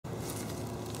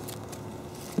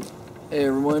Hey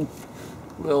everyone,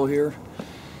 Will here.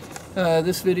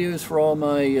 This video is for all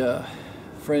my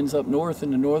friends up north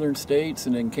in the northern states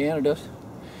and in Canada.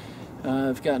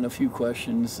 I've gotten a few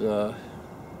questions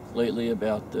lately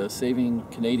about saving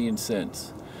Canadian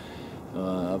cents.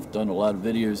 I've done a lot of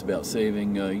videos about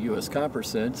saving US copper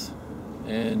cents,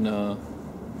 and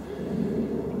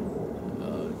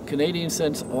Canadian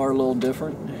cents are a little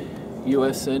different.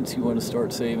 US cents, you want to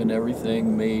start saving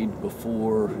everything made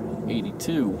before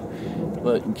 82,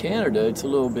 but in Canada it's a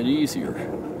little bit easier.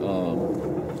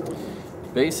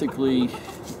 Basically,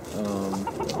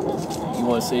 you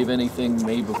want to save anything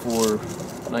made before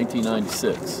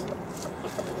 1996.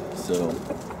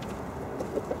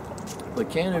 But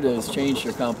Canada has changed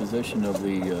their composition of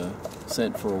the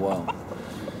cent for a while.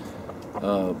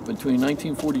 Between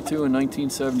 1942 and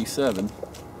 1977,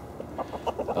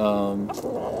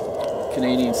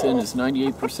 Canadian cent is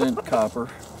 98% copper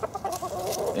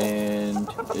and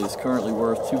is currently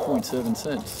worth 2.7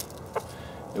 cents.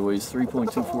 It weighs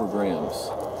 3.24 grams.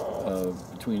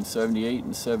 Between 78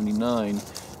 and 79,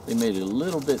 they made it a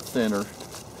little bit thinner,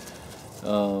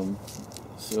 so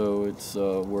it's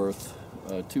worth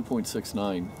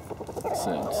 2.69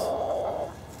 cents.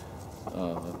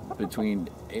 Between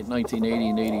 1980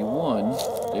 and 81,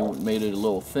 they made it a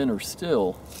little thinner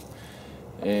still,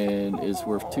 and is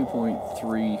worth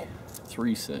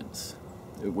 2.33 cents.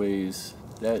 It weighs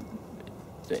the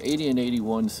 80 and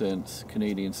 81 cents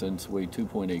Canadian cents weigh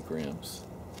 2.8 grams.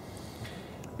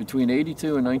 Between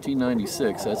 82 and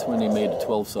 1996, that's when they made a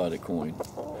 12-sided coin,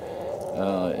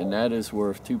 and that is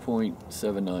worth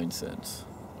 2.79 cents,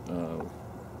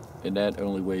 and that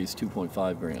only weighs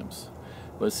 2.5 grams,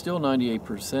 but it's still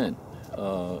 98%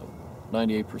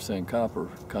 copper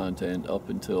content up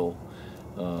until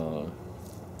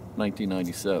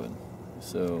 1997.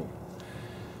 So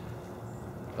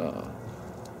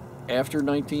after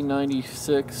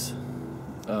 1996,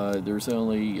 there's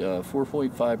only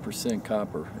 4.5%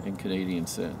 copper in Canadian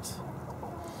cents.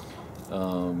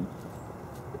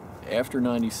 After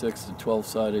 96, the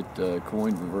 12-sided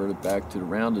coin reverted back to the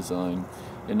round design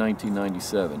in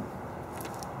 1997.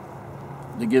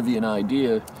 To give you an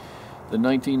idea, the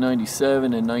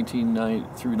 1997 and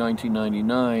through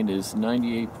 1999 is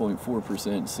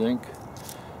 98.4% zinc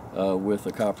with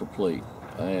a copper plate,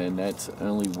 and that's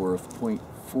only worth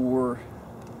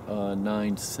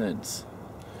 0.49 cents.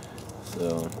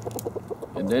 So,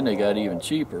 and then they got even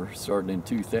cheaper, starting in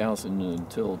 2000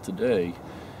 until today.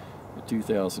 In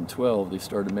 2012, they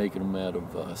started making them out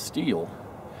of steel.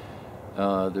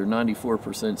 They're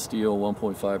 94% steel,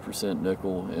 1.5%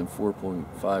 nickel, and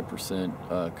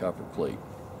 4.5% copper plate.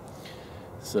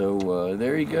 So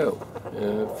there you go.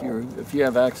 If you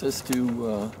have access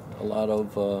to a lot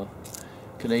of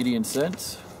Canadian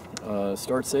cents,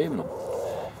 start saving them.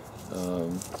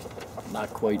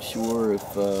 Not quite sure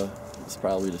if it's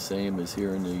probably the same as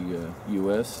here in the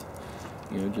U.S.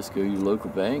 You know, just go to your local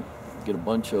bank, get a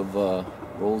bunch of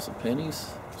rolls of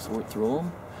pennies, sort through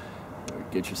them.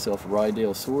 Get yourself a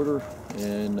Rydell sorter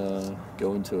and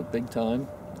go into a big time.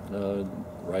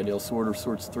 Rydell sorter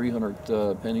sorts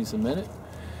 300 pennies a minute.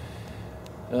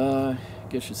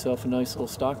 Get yourself a nice little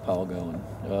stockpile going.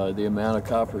 The amount of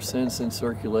copper cents in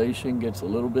circulation gets a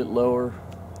little bit lower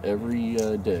every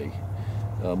day.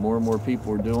 More and more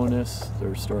people are doing this.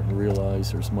 They're starting to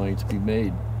realize there's money to be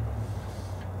made.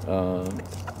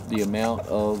 The amount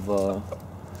of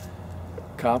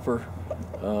copper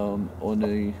on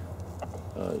the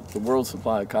world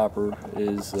supply of copper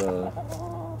is a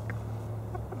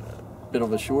bit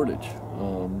of a shortage.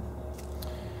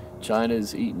 China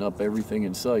is eating up everything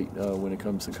in sight when it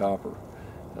comes to copper.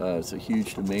 It's a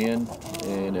huge demand,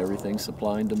 and everything's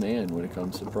supply and demand when it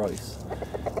comes to price.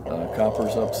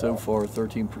 Copper's up so far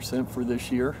 13% for this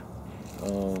year,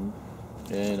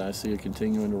 and I see it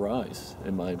continuing to rise,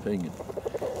 in my opinion.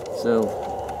 So,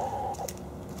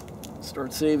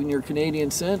 start saving your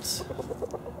Canadian cents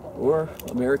or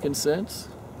American cents.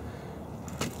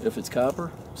 If it's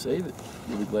copper, save it.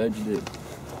 You'll be glad you did.